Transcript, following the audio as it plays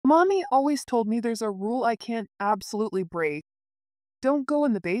Mommy always told me there's a rule I can't absolutely break. Don't go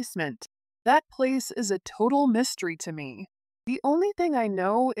in the basement. That place is a total mystery to me. The only thing I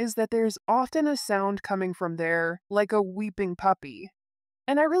know is that there's often a sound coming from there, like a weeping puppy.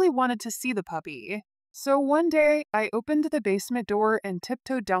 And I really wanted to see the puppy. So one day, I opened the basement door and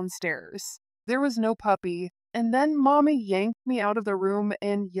tiptoed downstairs. There was no puppy, and then Mommy yanked me out of the room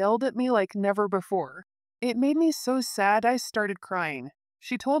and yelled at me like never before. It made me so sad I started crying.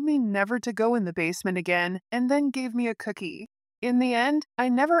 She told me never to go in the basement again and then gave me a cookie. In the end, I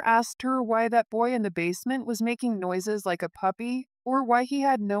never asked her why that boy in the basement was making noises like a puppy or why he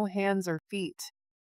had no hands or feet.